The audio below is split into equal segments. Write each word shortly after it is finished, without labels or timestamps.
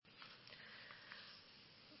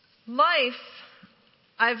Life,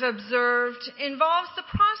 I've observed, involves the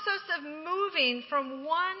process of moving from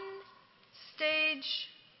one stage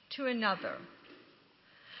to another.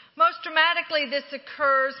 Most dramatically, this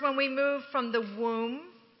occurs when we move from the womb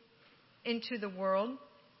into the world.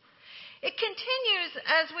 It continues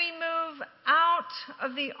as we move out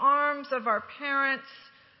of the arms of our parents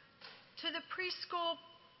to the preschool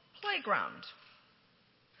playground.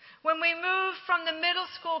 When we move from the middle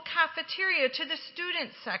school cafeteria to the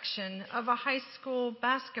student section of a high school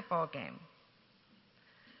basketball game.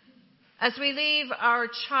 As we leave our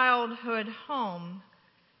childhood home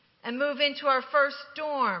and move into our first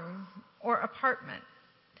dorm or apartment.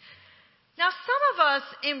 Now, some of us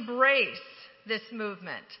embrace this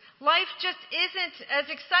movement. Life just isn't as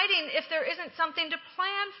exciting if there isn't something to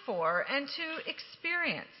plan for and to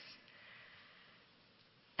experience.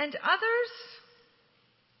 And others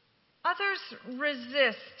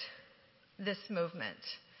resist this movement.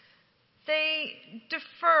 They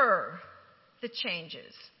defer the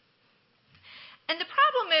changes. And the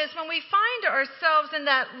problem is when we find ourselves in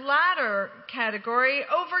that latter category,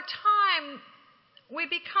 over time we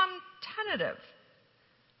become tentative,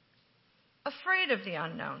 afraid of the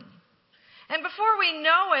unknown. And before we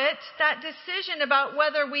know it, that decision about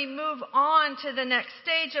whether we move on to the next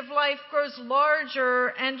stage of life grows larger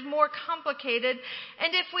and more complicated.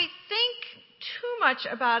 And if we think too much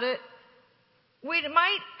about it, we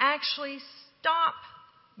might actually stop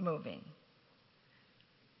moving.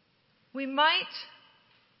 We might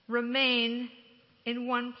remain in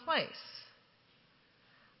one place.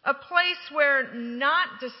 A place where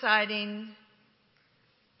not deciding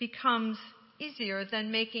becomes easier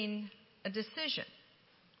than making a decision.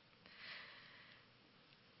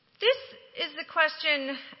 This is the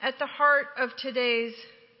question at the heart of today's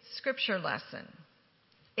scripture lesson.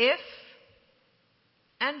 If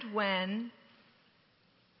and when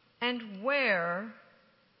and where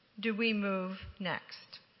do we move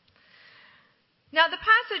next? Now, the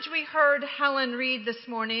passage we heard Helen read this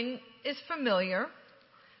morning is familiar.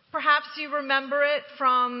 Perhaps you remember it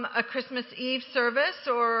from a Christmas Eve service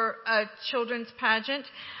or a children's pageant.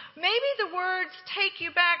 Maybe the words take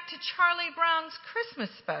you back to Charlie Brown's Christmas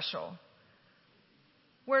special,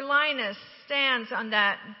 where Linus stands on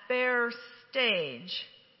that bare stage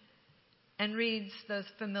and reads those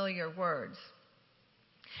familiar words.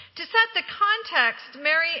 To set the context,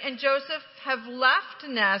 Mary and Joseph have left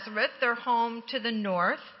Nazareth, their home to the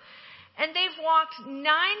north, and they've walked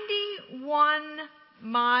 91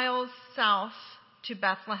 miles south to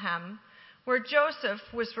Bethlehem, where Joseph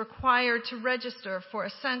was required to register for a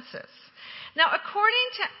census. Now, according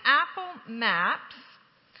to Apple Maps,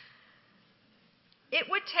 it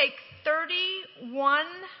would take 31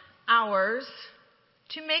 hours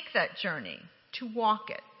to make that journey, to walk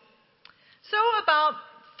it. So about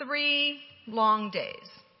 3 long days.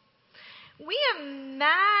 We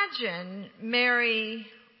imagine Mary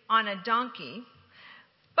on a donkey,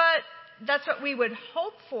 but that's what we would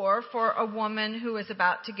hope for a woman who is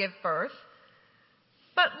about to give birth.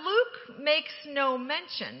 But Luke makes no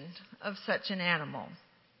mention of such an animal.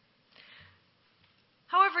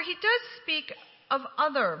 However, he does speak of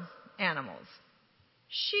other animals,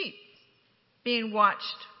 sheep being watched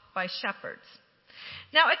by shepherds.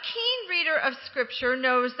 Now, a keen reader of Scripture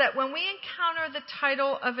knows that when we encounter the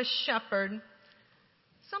title of a shepherd,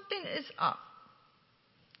 something is up.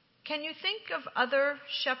 Can you think of other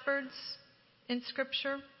shepherds in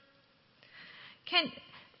Scripture?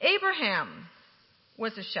 Abraham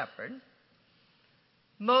was a shepherd.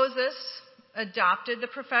 Moses adopted the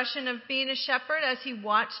profession of being a shepherd as he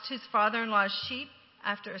watched his father-in-law's sheep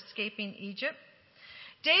after escaping Egypt.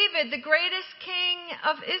 David, the greatest king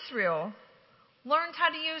of Israel, learned how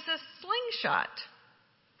to use a slingshot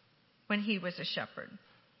when he was a shepherd.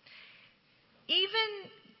 Even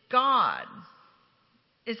God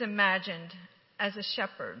is imagined as a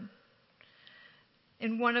shepherd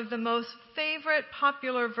in one of the most favorite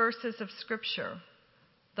popular verses of Scripture.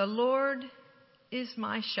 The Lord is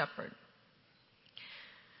my shepherd.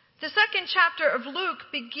 The second chapter of Luke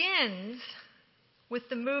begins with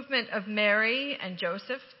the movement of Mary and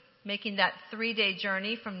Joseph making that 3-day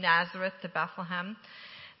journey from Nazareth to Bethlehem.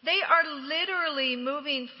 They are literally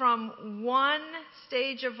moving from one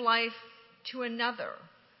stage of life to another,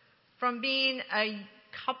 from being a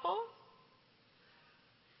couple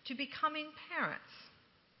to becoming parents.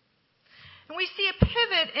 And we see a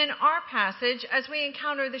pivot in our passage as we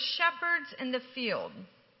encounter the shepherds in the field.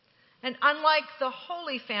 And unlike the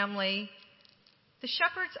Holy Family, the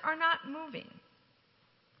shepherds are not moving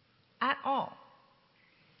at all.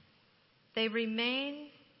 They remain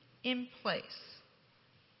in place.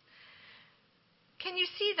 Can you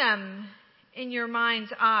see them in your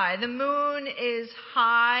mind's eye? The moon is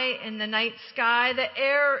high in the night sky. The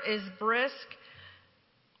air is brisk.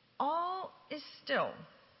 All is still,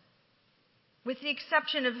 with the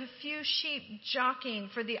exception of a few sheep jockeying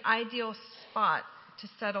for the ideal spot to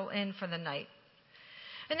settle in for the night.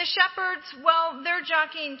 And the shepherds, well, they're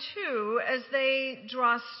jockeying too as they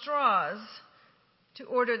draw straws to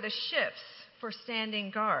order the shifts for standing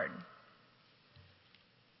guard.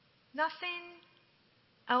 Nothing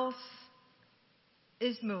else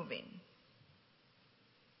is moving.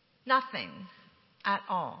 Nothing at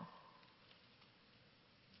all.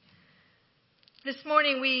 This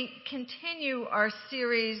morning we continue our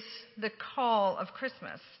series, The Call of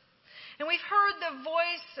Christmas. And we've heard the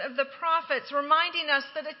voice of the prophets reminding us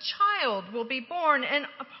that a child will be born, and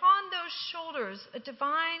upon those shoulders a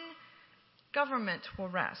divine government will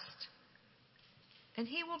rest. And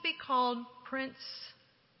he will be called Prince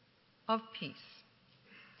of Peace.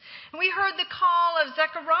 And we heard the call of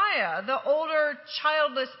Zechariah, the older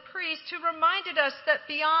childless priest, who reminded us that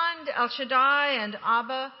beyond El Shaddai and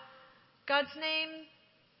Abba, God's name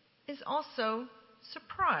is also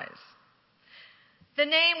surprise. The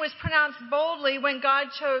name was pronounced boldly when God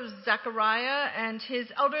chose Zechariah and his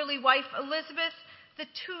elderly wife Elizabeth, the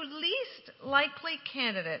two least likely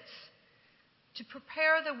candidates, to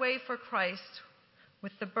prepare the way for Christ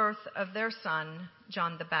with the birth of their son,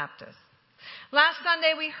 John the Baptist. Last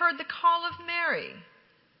Sunday we heard the call of Mary,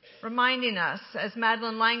 reminding us, as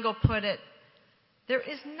Madeleine L'Engle put it, there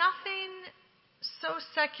is nothing so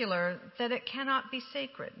secular that it cannot be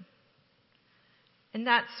sacred. And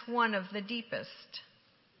that's one of the deepest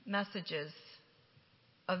messages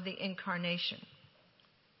of the Incarnation.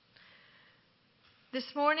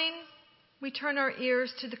 This morning, we turn our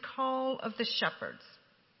ears to the call of the shepherds.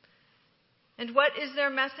 And what is their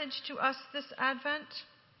message to us this Advent?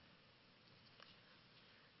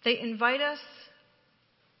 They invite us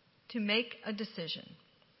to make a decision.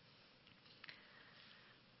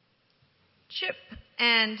 Chip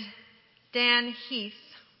and Dan Heath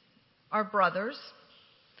are brothers.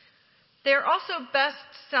 They're also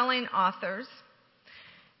best-selling authors,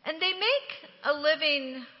 and they make a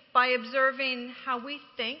living by observing how we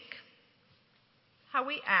think, how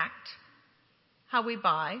we act, how we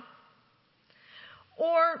buy,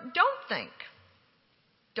 or don't think,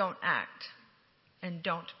 don't act, and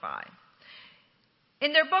don't buy.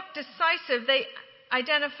 In their book, Decisive, they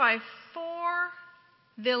identify 4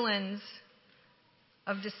 villains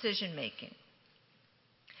of decision-making.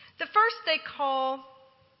 The first they call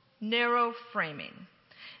narrow framing,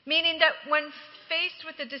 meaning that when faced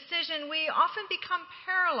with a decision, we often become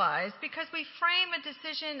paralyzed because we frame a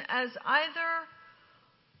decision as either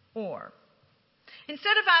or.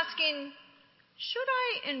 Instead of asking, should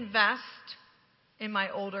I invest in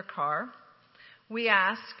my older car? We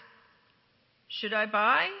ask, should I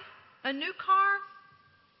buy a new car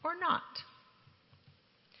or not?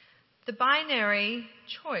 The binary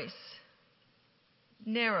choice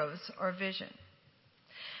narrows our vision.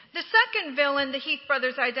 The second villain the Heath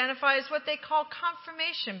brothers identify is what they call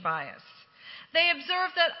confirmation bias. They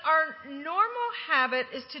observe that our normal habit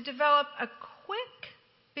is to develop a quick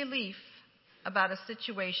belief about a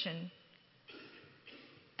situation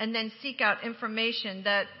and then seek out information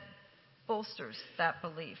that bolsters that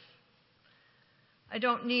belief. I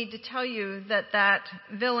don't need to tell you that that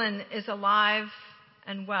villain is alive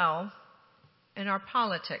and well in our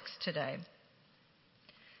politics today.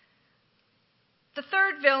 The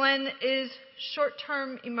third villain is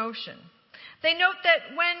short-term emotion. They note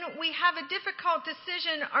that when we have a difficult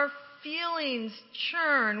decision, our feelings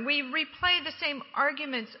churn. We replay the same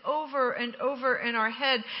arguments over and over in our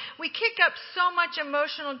head. We kick up so much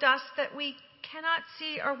emotional dust that we cannot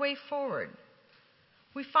see our way forward.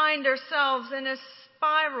 We find ourselves in a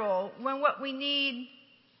spiral when what we need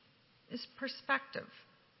is perspective.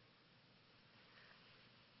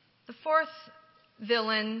 The fourth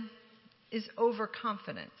villain is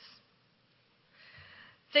overconfidence.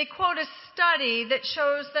 They quote a study that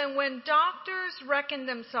shows that when doctors reckon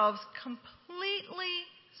themselves completely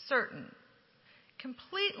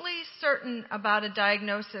certain about a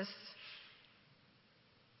diagnosis,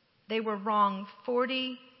 they were wrong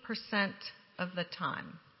 40% of the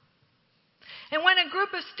time. And when a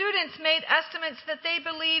group of students made estimates that they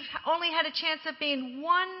believed only had a chance of being 1%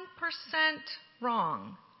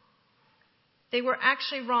 wrong, they were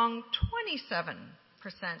actually wrong 27%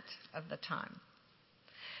 of the time.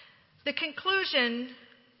 The conclusion,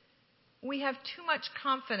 we have too much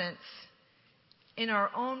confidence in our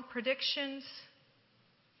own predictions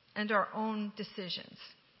and our own decisions.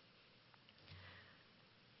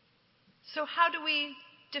 So how do we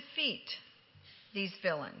defeat these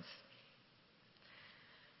villains.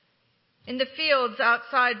 In the fields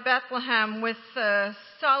outside Bethlehem, with the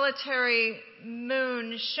solitary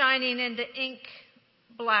moon shining in the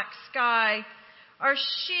ink-black sky, our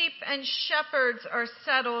sheep and shepherds are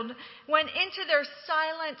settled when into their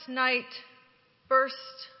silent night burst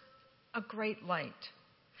a great light.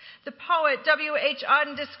 The poet W.H.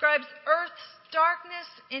 Auden describes earth's darkness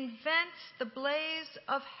invents the blaze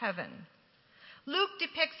of heaven. Luke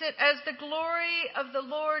depicts it as the glory of the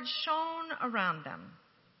Lord shone around them.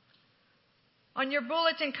 On your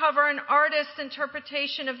bulletin cover, an artist's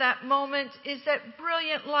interpretation of that moment is that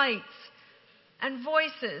brilliant lights and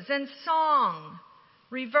voices and song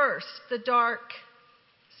reverse the dark,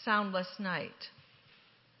 soundless night.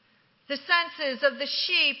 The senses of the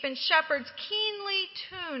sheep and shepherds, keenly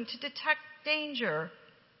tuned to detect danger,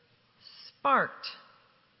 sparked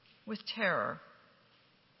with terror.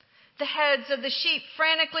 The heads of the sheep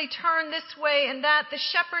frantically turned this way and that, the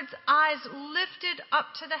shepherds' eyes lifted up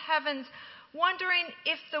to the heavens, wondering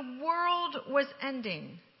if the world was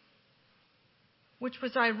ending, which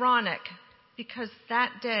was ironic because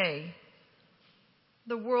that day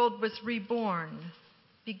the world was reborn,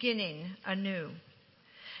 beginning anew.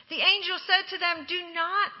 The angel said to them, "Do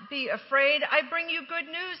not be afraid. I bring you good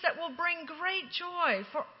news that will bring great joy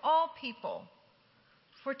for all people.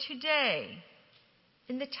 For today,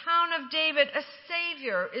 in the town of David, a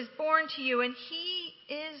Savior is born to you, and he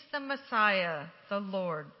is the Messiah, the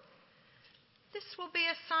Lord. This will be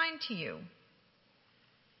a sign to you.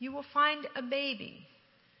 You will find a baby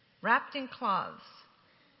wrapped in cloths,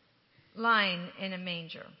 lying in a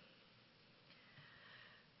manger."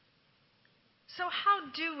 So how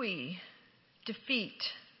do we defeat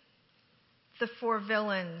the four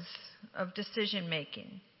villains of decision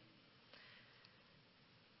making?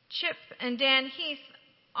 Chip and Dan Heath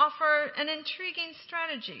offer an intriguing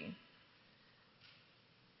strategy.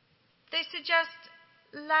 They suggest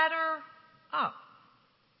ladder up.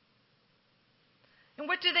 And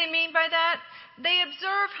what do they mean by that? They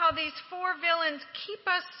observe how these four villains keep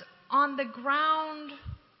us on the ground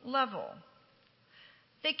level.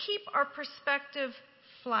 They keep our perspective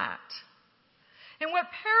flat. And what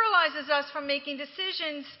paralyzes us from making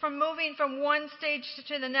decisions, from moving from one stage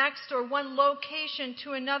to the next or one location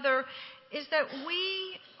to another, is that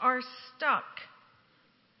we are stuck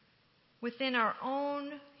within our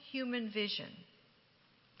own human vision.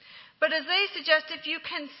 But as they suggest, if you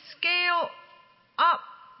can scale up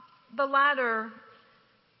the ladder,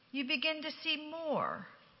 you begin to see more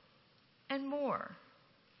and more.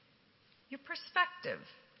 Your perspective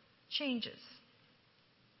changes.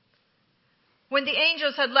 When the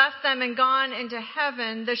angels had left them and gone into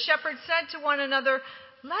heaven, the shepherds said to one another,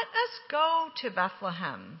 "Let us go to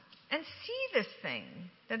Bethlehem and see this thing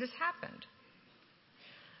that has happened."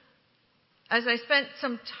 As I spent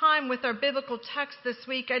some time with our biblical text this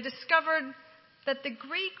week, I discovered that the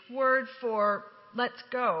Greek word for "let's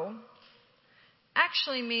go"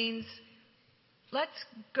 actually means "let's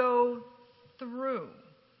go through."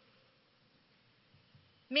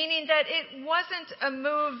 Meaning that it wasn't a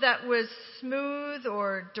move that was smooth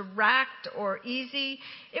or direct or easy.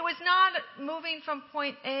 It was not moving from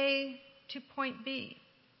point A to point B.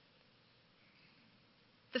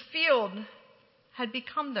 The field had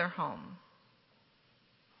become their home,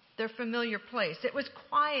 their familiar place. It was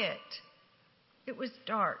quiet. It was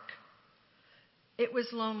dark. It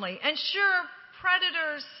was lonely. And sure,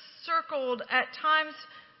 predators circled at times,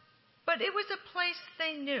 but it was a place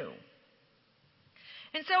they knew.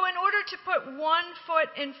 And so in order to put one foot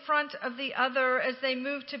in front of the other as they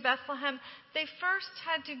moved to Bethlehem, they first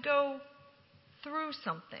had to go through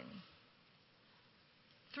something.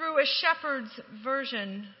 Through a shepherd's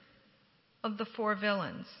version of the four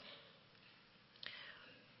villains.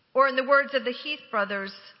 Or in the words of the Heath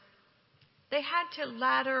brothers, they had to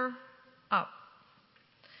ladder up.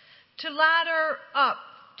 To ladder up,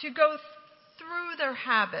 to go through their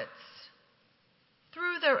habits,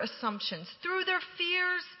 through their assumptions, through their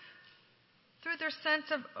fears, through their sense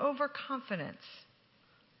of overconfidence.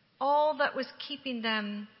 All that was keeping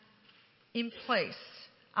them in place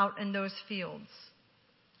out in those fields.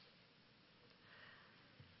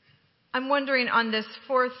 I'm wondering on this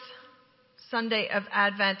fourth Sunday of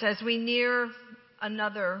Advent, as we near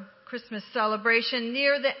another Christmas celebration,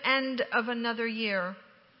 near the end of another year,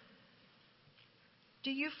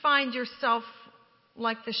 do you find yourself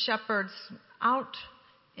like the shepherds out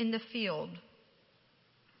in the field,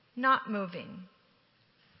 not moving,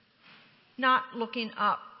 not looking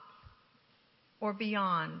up or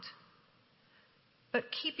beyond,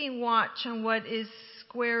 but keeping watch on what is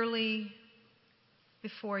squarely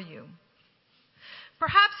before you?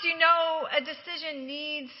 Perhaps you know a decision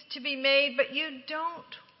needs to be made, but you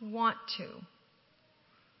don't want to.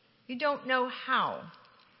 You don't know how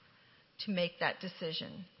to make that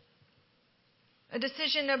decision. A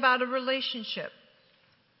decision about a relationship,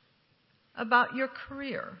 about your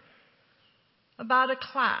career, about a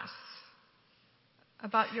class,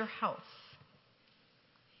 about your health,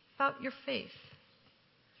 about your faith.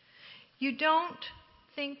 You don't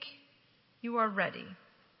think you are ready.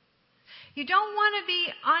 You don't want to be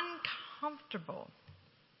uncomfortable.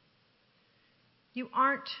 You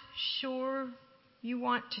aren't sure you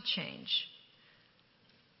want to change.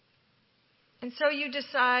 And so you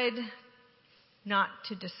decide not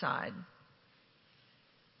to decide.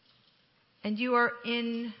 And you are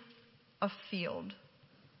in a field.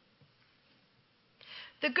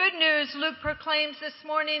 The good news Luke proclaims this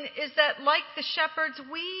morning is that, like the shepherds,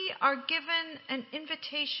 we are given an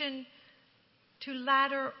invitation to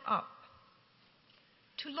ladder up,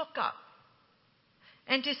 to look up,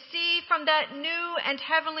 and to see from that new and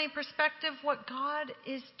heavenly perspective what God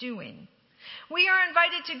is doing. We are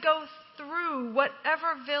invited to go through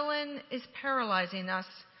whatever villain is paralyzing us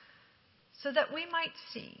so that we might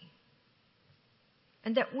see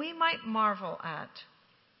and that we might marvel at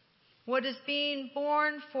what is being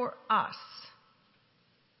born for us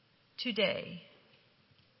today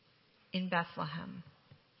in Bethlehem.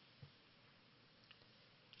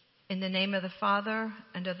 In the name of the Father,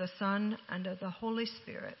 and of the Son, and of the Holy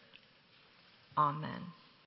Spirit. Amen.